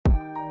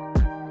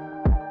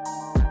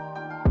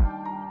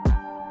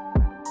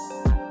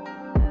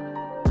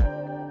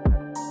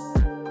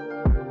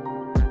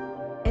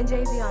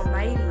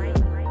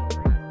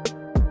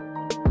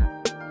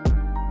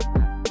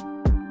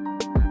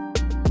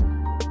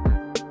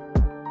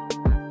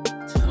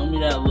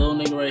that little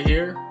nigga right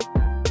here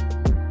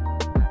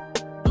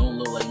don't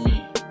look like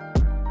me.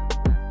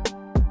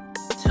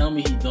 Tell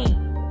me he don't.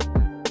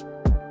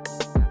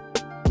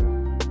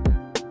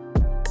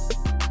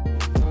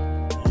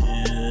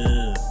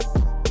 Yeah,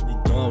 they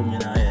dog me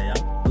out here,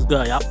 y'all. What's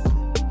good, y'all?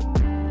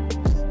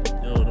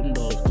 Yo, them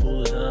dogs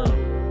cool as hell.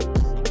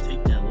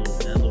 Take that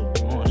little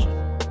blonde shit.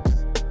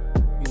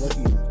 You lucky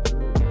you was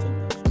cool. Take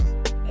that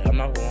shit. Like, I'm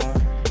not gonna lie.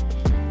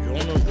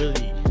 Jonah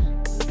really,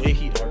 the way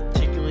he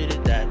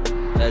articulated that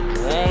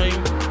drawing,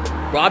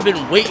 bro, I've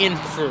been waiting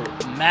for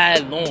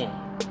mad long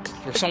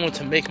for someone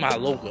to make my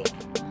logo.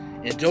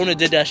 And Jonah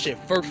did that shit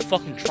first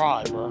fucking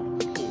try, bro.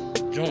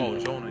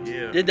 Jonah,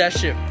 yeah. Did that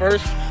shit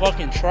first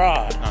fucking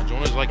try. Nah,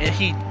 Jonah's like and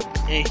he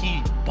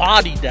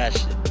bodied that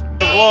shit.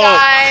 Hey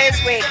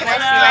guys, wait, can I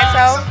see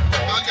myself?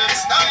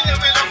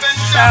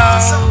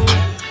 So,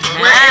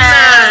 we're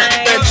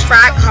in the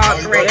track hawk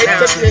right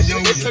now.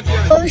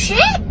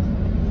 Bullshit?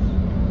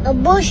 A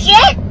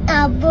bullshit?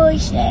 A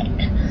bullshit.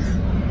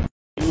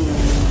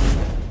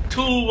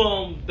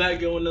 Back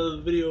again with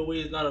another video. Wait,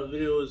 it's not a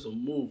video, it's a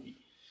movie.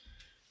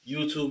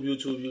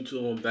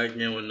 YouTube, I'm back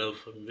again with another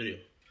fucking video.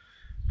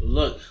 But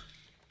look,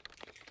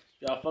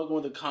 y'all fucking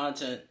with the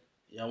content.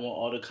 Y'all want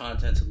all the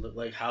content to look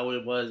like how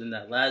it was in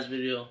that last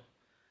video.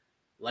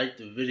 Like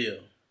the video.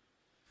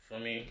 For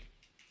me,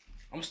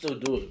 I'm still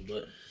doing it,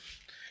 but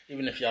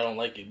even if y'all don't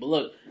like it. But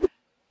look,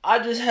 I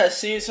just had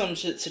seen some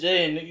shit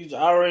today, and niggas,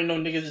 I already know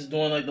niggas is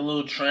doing like the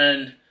little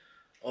trend.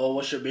 Oh,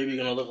 what's your baby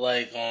gonna look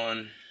like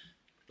on,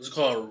 what's it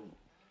called?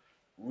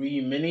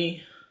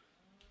 Re-mini.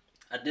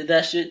 I did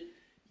that shit.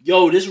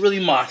 Yo, this really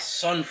my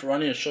son for I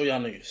need to show y'all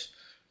niggas.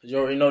 Cause you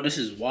already know this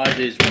is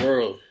YJ's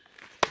world.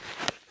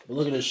 But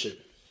look at this shit.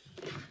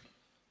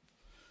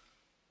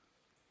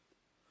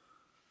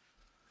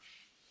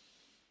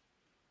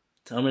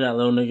 Tell me that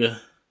little nigga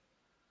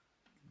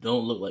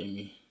don't look like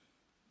me.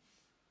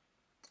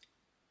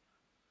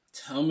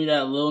 Tell me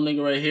that little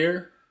nigga right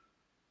here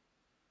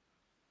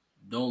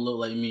don't look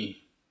like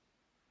me.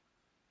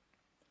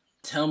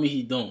 Tell me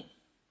he don't.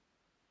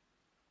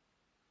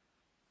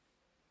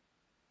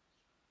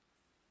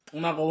 I'm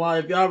not gonna lie,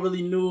 if y'all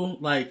really knew,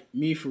 like,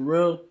 me for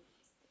real,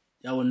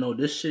 y'all would know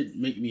this shit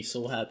make me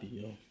so happy,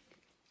 yo.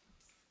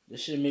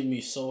 This shit make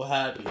me so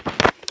happy.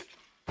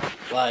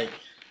 Like,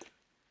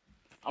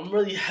 I'm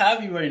really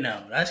happy right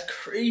now. That's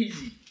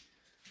crazy.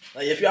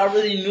 Like, if y'all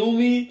really knew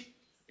me,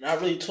 and I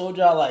really told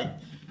y'all, like,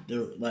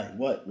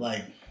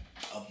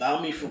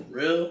 about me for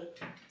real,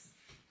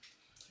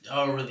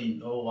 y'all really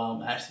know why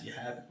I'm actually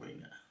happy right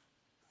now.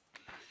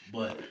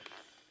 But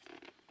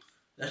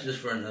that's just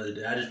for another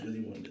day. I just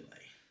really wanted to, like,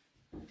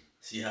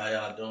 see how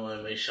y'all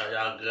doing, make sure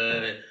y'all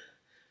good,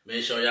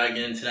 make sure y'all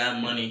get into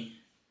that money.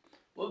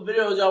 What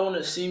videos y'all want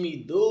to see me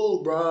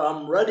do, bro?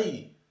 I'm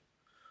ready.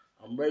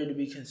 I'm ready to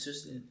be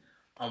consistent.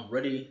 I'm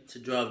ready to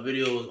drop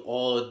videos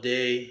all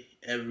day,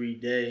 every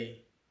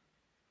day.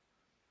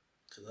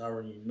 Cause I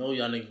already know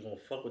y'all niggas gonna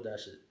fuck with that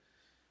shit.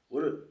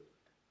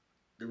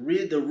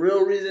 The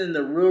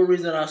real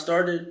reason I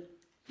started,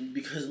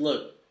 because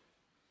look,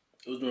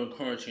 it was during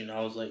quarantine.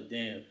 I was like,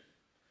 damn,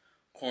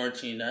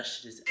 quarantine, that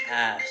shit is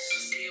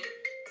ass.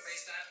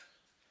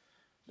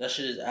 That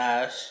shit is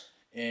ass.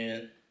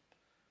 And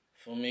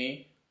for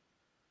me,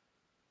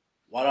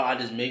 why don't I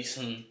just make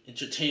some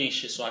entertaining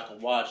shit so I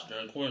can watch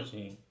during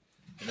quarantine?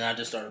 And then I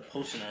just started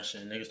posting that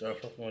shit and niggas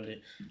started fucking with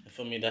it. And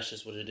for me, that's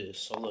just what it is.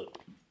 So look,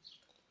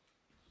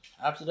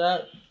 after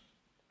that,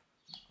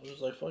 I was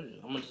just like, fuck it,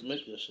 I'm gonna just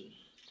make this shit.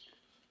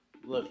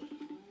 Look,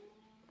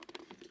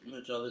 I'm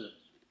gonna y'all later.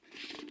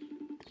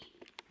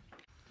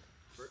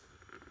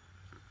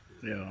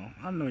 Yo,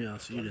 I know y'all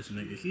see this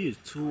nigga. He is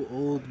too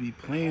old to be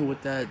playing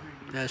with that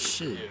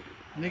shit.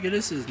 Nigga,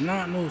 this is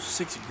not no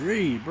 6th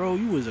grade, bro.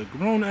 You was a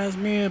grown-ass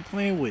man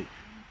playing with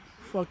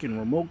fucking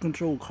remote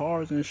control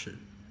cars and shit.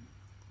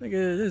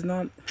 Nigga, this is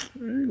not...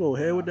 You go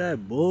ahead with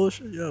that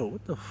bullshit. Yo,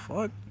 what the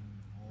fuck?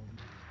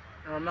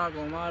 Yo, I'm not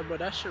gonna lie, bro.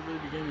 That shit really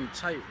be getting me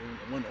tight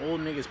when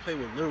old niggas play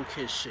with little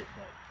kids shit.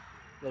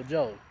 Like, yo,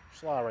 Joe,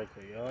 slide right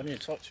quick, yo. I need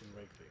to talk to you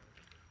right quick.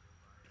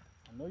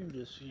 I know you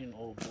just seen an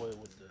old boy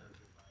with the...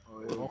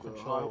 remote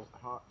control.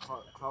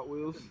 Hot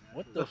Wheels?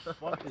 What the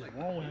fuck is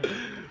wrong with him?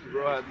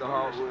 Bro had the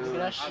Hot Wheels. Look at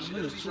that shit,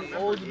 you was too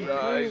old to be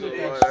playing with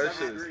That that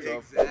shit is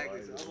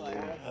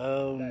tough.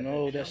 Oh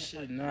no, that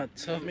shit not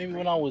tough. Maybe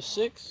when I was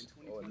 6.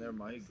 Oh, never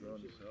mind, he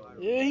grown as hell.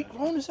 Yeah, he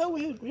grown as hell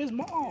with his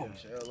mom.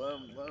 Yeah,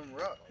 let him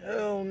rock.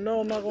 Hell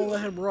no, I'm not gonna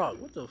let him rock.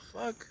 What the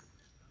fuck?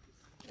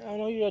 I don't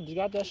know, you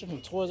got that shit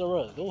from Toys R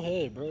Us. Go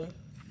ahead, bro.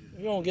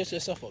 You don't get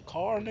yourself a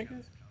car,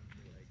 nigga?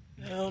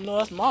 Hell no,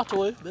 that's my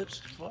toy,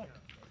 bitch. Fuck.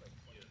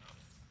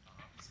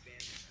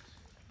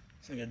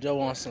 Nigga Joe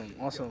on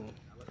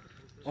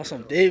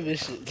some David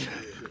shit.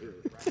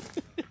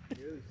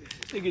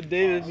 Nigga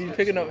David be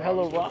picking up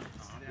hella rocks.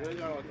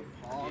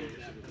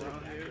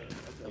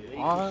 The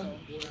pond?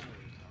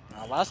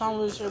 Nah, last time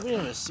we didn't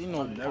even see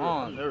no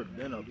pond. Never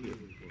been up here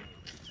before.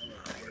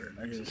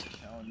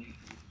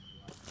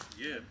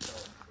 Yeah.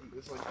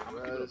 It's like the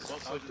res.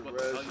 It's like the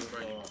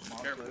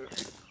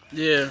res.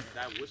 Yeah.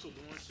 That whistle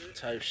blowing shit.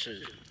 Type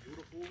shit.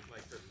 Beautiful.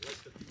 Like to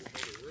let the people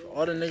know the real.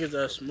 All the niggas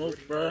that smoke,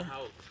 bro,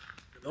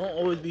 don't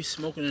always be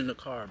smoking in the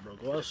car, bro.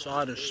 Go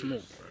outside and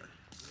smoke, bro.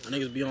 My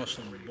niggas be on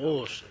some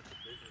bullshit.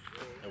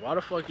 Like, why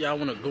the fuck y'all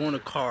wanna go in the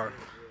car?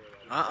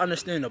 I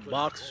understand the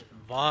box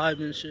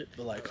vibe and shit,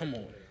 but like, come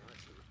on.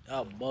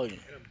 Y'all bugging.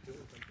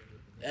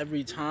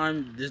 Every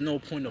time, there's no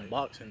point of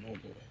boxing no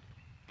more.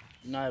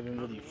 You're not even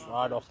really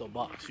fried off the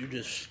box. You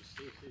just,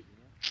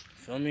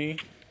 feel me?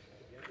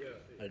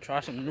 Like, try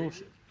some new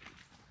shit.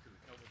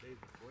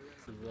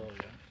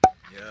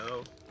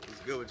 Yo, what's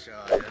good with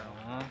y'all, yo?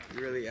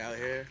 You really out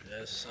here?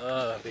 Yes,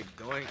 sir. Big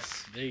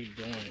doinks. Big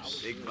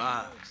doings. Big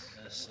vibes.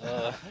 Yes,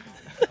 sir.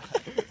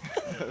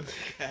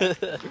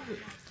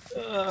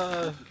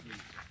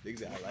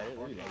 Big out like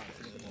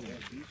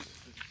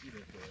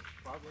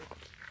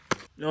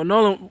Yo,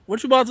 Nolan,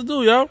 what you about to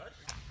do, yo?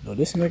 Yo,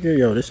 this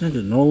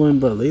nigga Nolan,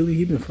 but lately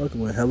he been fucking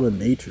with hella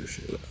nature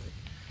shit. Like,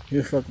 he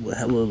been fucking with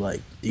hella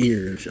like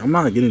deer and shit. I'm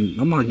not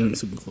getting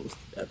super close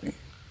to that thing.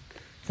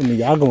 I mean,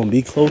 y'all gonna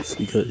be close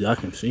because y'all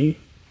can see.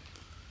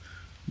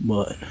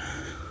 But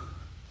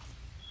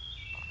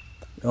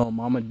yo,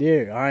 mama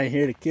deer, I ain't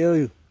here to kill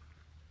you.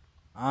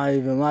 I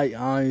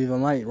don't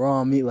even like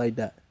raw meat like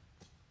that.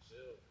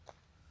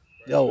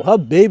 Yo, her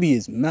baby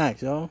is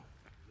max, yo.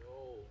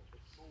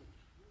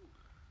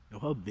 Yo,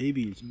 her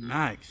baby is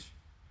max.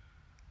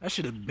 That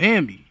shit is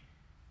Bambi.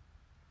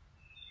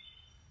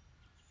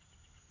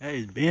 That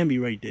is Bambi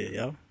right there,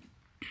 yo.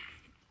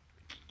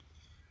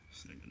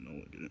 This nigga know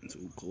what getting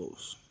too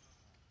close.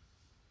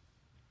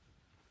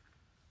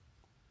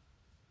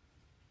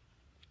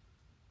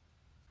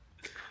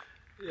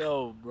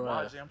 Yo, bro.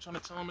 I'm trying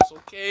to tell him it's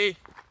okay.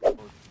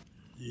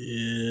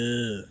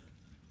 Yeah.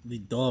 The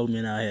dog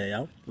man out here,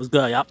 yo. What's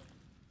good, y'all?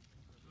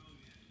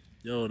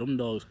 Yo, them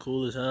dogs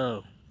cool as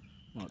hell.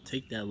 I'm gonna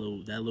take that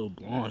little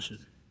blonde shit.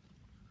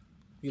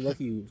 You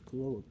lucky you was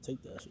cool. I would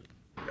take that shit.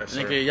 Yes,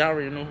 Nigga, y'all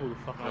already know who the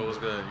fuck That was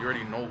good. You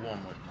already know who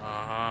I'm with.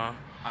 Uh-huh.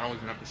 I don't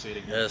even have to say it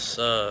again. Yes,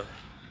 sir.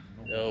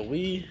 Yo,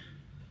 we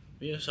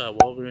inside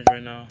Walgreens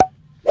right now.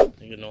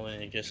 Nigga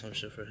Nolan to get some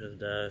shit for his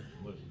dad.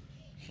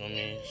 Feel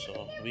me?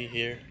 So we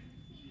here.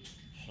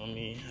 Feel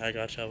me? I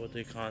got y'all with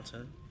the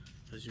content.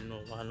 Cause you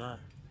know why not?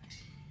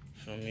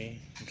 Feel me?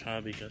 I'm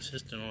trying to be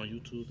consistent on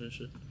YouTube and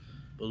shit.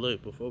 But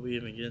look, before we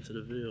even get into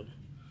the video,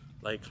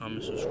 like,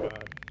 comment,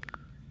 subscribe.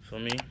 Feel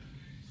me?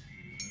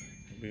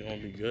 We gonna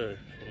be good.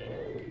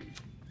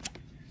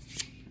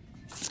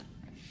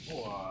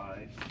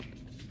 Why?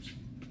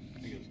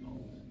 Niggas know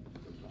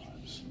the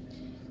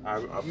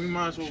vibes. We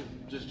might as well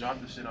just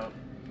drop this shit up.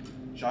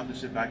 Drop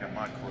this shit back at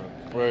my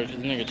crib. Word, this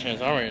nigga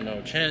Chance, I already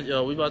know. Chance,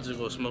 yo, we about to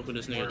go smoke with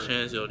this nigga Word.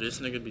 Chance, yo. This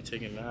nigga be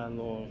taking mad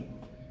long.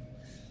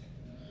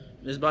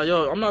 It's about,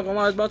 yo, I'm not gonna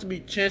lie, it's about to be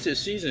Chance's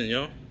season,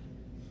 yo.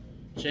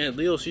 Chance,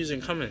 Leo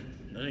season coming.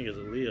 That nigga's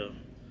a Leo.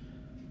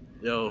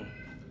 Yo,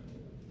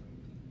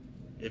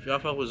 if y'all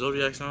fuck with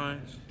zodiac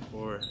signs,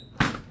 or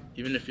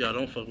even if y'all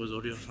don't fuck with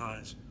zodiac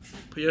signs,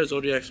 put your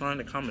zodiac sign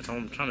in the comments.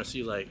 I'm trying to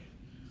see, like,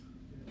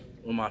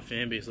 what my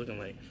fan base looking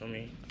like, for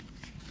me.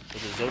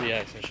 With the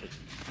zodiacs and shit.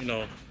 You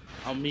know,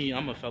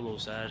 I'm a fellow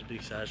Sag,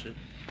 big Sag shit.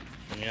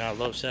 I mean, I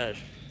love Sag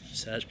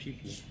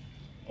people,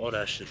 all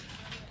that shit.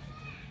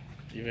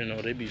 Even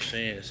though they be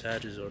saying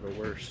Sages are the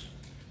worst.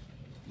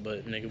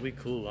 But nigga, we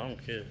cool, I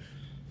don't care.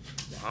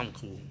 I'm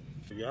cool.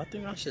 Y'all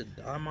think I should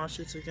dye my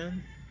shits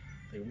again?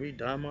 Like,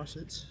 re-dye my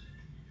shits?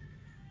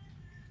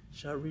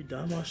 Should I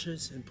re-dye my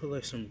shits and put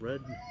like some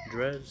red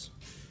dreads?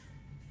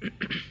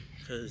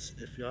 Cause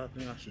if y'all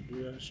think I should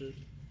do that shit,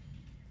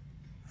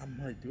 I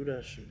might do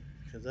that shit.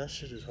 Cause that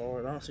shit is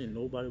hard. I don't see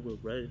nobody with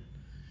red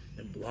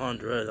and blonde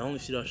dreads. I only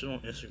see that shit on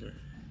Instagram.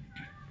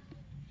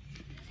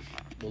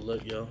 But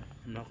look, yo,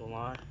 I'm not gonna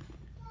lie.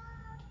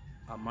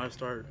 I might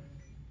start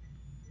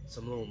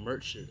some little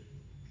merch shit.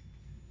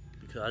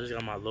 Because I just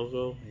got my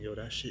logo, and yo,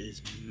 that shit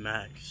is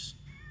max.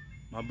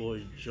 My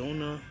boy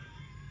Jonah,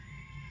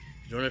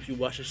 if you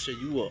watch this shit,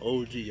 you a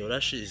OG. Yo,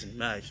 that shit is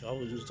max. I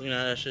was just looking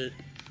at that shit.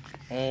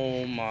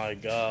 Oh my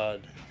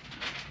god.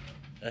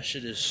 That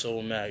shit is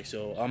so max,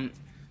 yo. I'm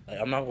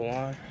not gonna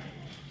lie.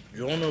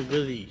 Jonah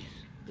really,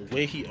 the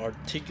way he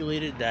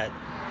articulated that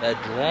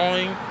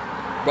drawing,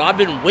 bro, I've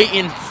been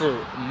waiting for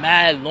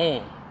mad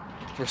long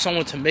for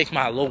someone to make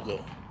my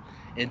logo.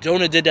 And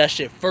Jonah did that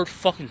shit first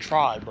fucking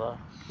try, bro.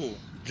 Cool.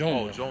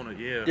 Jonah. Oh, Jonah,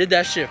 yeah. Did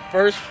that shit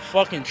first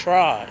fucking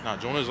try. Nah,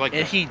 Jonah's like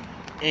And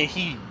that.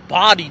 he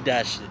bodied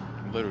that shit.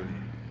 Literally.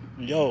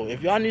 Yo,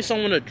 if y'all need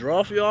someone to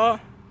draw for y'all,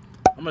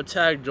 I'm gonna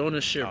tag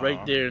Jonah's shit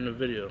right there in the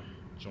video.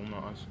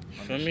 Jonah,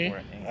 Feel me?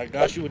 I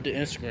got you with the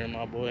Instagram,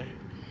 my boy.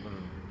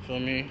 Feel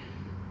me?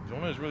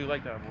 Jonah is really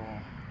like that, bro.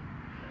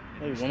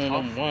 Hey, It's one of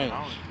tough, them man. ones.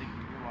 I don't think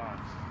you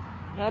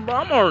realize. Nah, bro,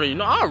 I'm already,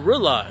 no, I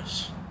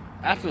realize.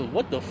 After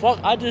what the fuck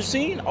I just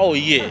seen? Oh,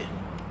 yeah.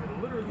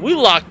 We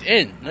locked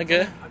in,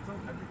 nigga.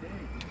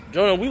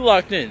 Jonah, we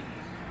locked in.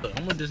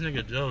 I'm with this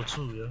nigga Joe,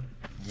 too,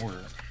 yo.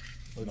 Word.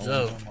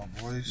 Joe. My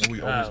boys.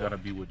 We Wow. always gotta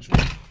be with Joe.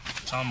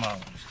 Talking about.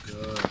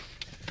 Good.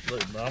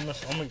 Look, bro, I'm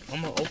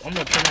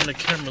gonna turn on the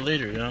camera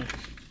later, yo.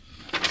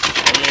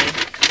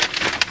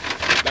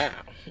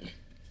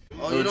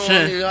 Oh, you don't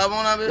want me to hop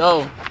on that bitch?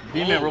 Yo,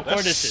 B-Man,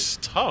 record this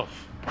shit. Tough.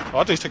 Oh,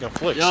 I think he's taking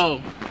flicks.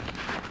 Yo,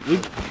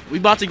 we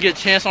about to get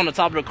Chance on the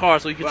top of the car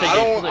so he can take I it.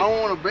 don't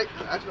want to break.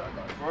 Actually, I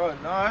got it. Bro,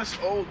 nah, that's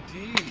OD.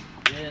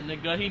 Yeah,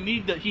 nigga, he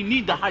need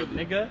the height,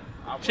 nigga.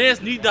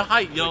 Chance need the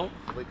height, yo.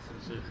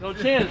 Yo,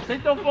 Chance,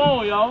 take your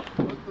phone, yo. What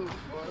the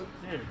fuck?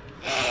 Here.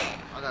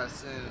 I gotta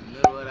sit in the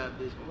middle of that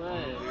bitch.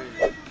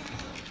 Man.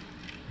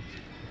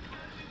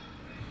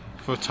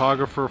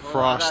 Photographer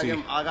Frosty.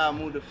 I gotta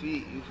move the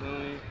feet. You feel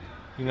me?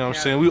 You know what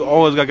I'm saying? We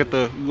always gotta get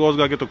the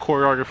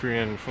choreography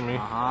in. You feel me?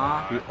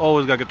 We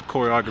always gotta get the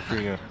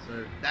choreography in.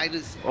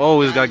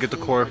 Always gotta get the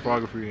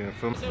choreography in.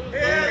 Feel me?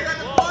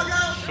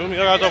 Feel me?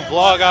 I got the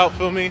vlog out.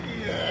 Feel me?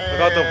 I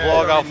got the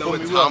vlog out. Feel me?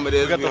 We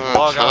got the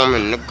vlog out.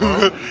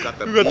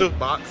 We got the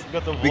box.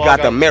 We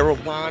got the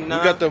marijuana.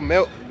 We got the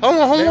milk.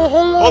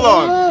 Hold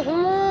on.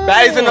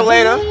 Baddies in the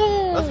later.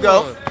 Let's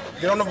go.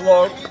 Get on the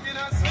vlog.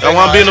 I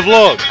want to be in the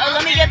vlog. Oh,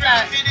 let me get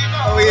that.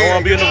 I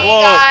want to be in the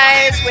vlog.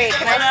 Guys, wait,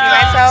 can I see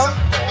myself?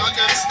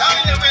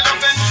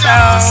 So,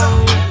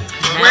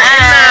 we're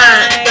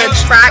in the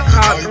track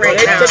hawk right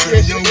now.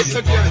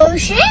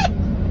 Bullshit.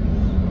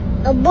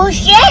 A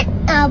bullshit.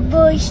 A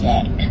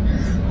bullshit.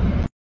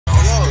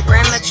 We're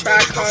in the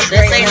track hawk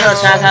This right ain't now.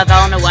 no track hawk. I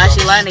don't know why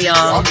she lying to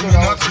y'all.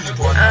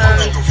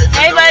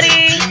 Hey,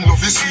 buddy.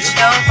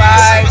 No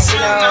vibes,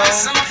 you know.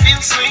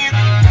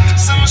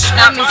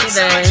 Let me see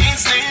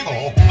this.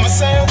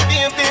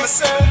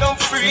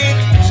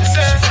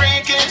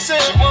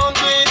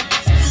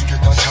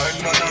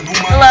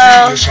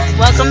 Hello,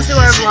 welcome to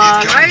our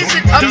vlog. Why is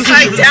it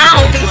upside down?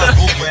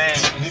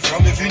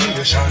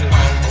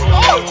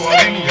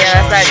 Yeah,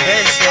 that's that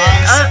good shit.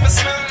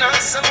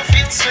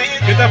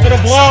 Get that for the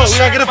vlog. We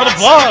gotta get it for the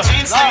vlog.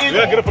 We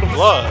gotta get it for the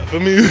vlog. For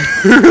me.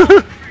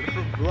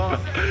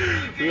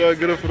 We gotta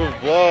get it for the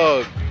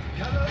vlog.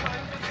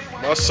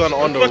 My son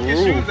on the roof.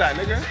 Shoes at,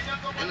 nigga?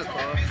 In the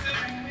car.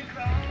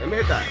 Let me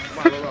hit that.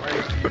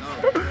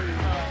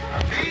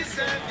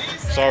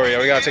 Sorry,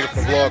 we gotta take it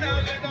for the vlog.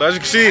 But as you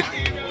can see,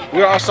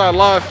 we're outside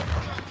live.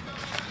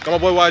 Got my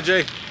boy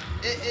YJ.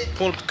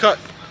 Pulling up the cut.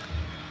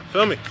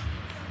 Feel me?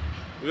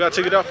 We gotta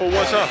take it out for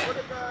one time.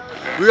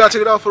 We gotta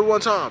take it out for the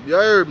one time. You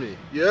heard me?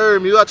 You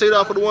heard me? We gotta take it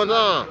out for the one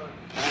time.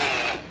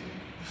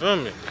 Feel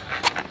me?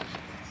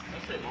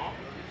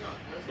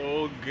 The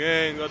whole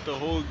gang, got the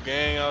whole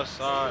gang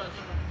outside.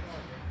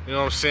 You know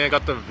what I'm saying?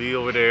 Got the V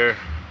over there.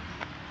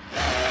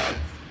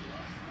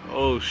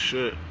 Oh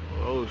shit.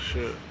 Oh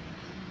shit.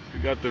 We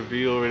got the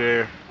V over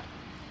there.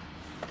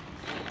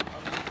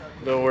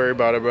 Don't worry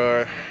about it,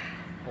 bro.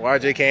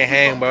 YJ can't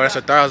hang, bro. That's a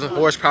 1,000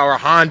 horsepower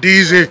Honda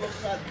Diesel.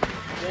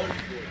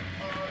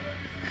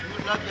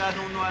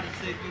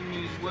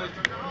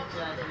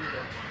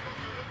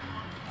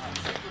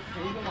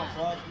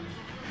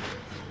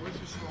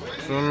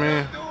 Feel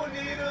me?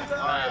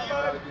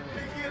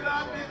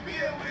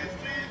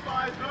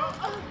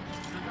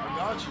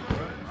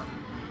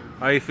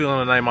 How you feeling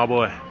tonight, my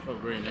boy? I feel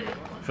great, nigga.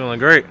 Feeling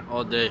great?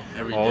 All day,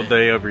 every day. All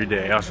day, every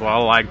day. That's why I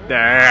like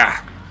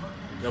that.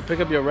 Yo, pick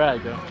up your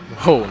rag, yo.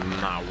 Oh,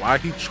 nah. Why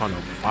he trying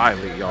to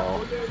violate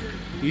y'all?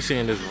 He's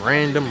saying this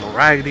random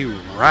raggedy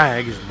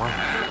rag is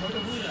mine.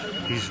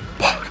 He's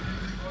bugged.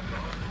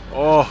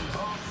 Oh,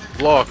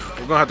 vlog.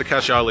 We're gonna have to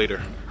catch y'all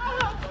later.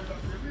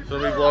 Feel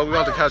me, vlog? We're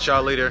gonna have to catch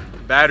y'all later.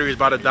 Battery's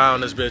about to die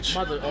on this bitch.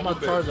 I'm about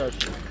to charge that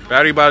shit.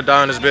 Battery about to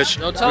die on this bitch.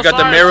 Yo, We got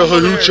the Mara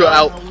Hoocha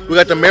out. We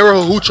got the Mara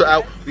Hoocha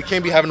out. We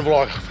can't be having the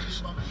vlog.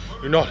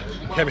 You know it.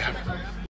 We can't be having it.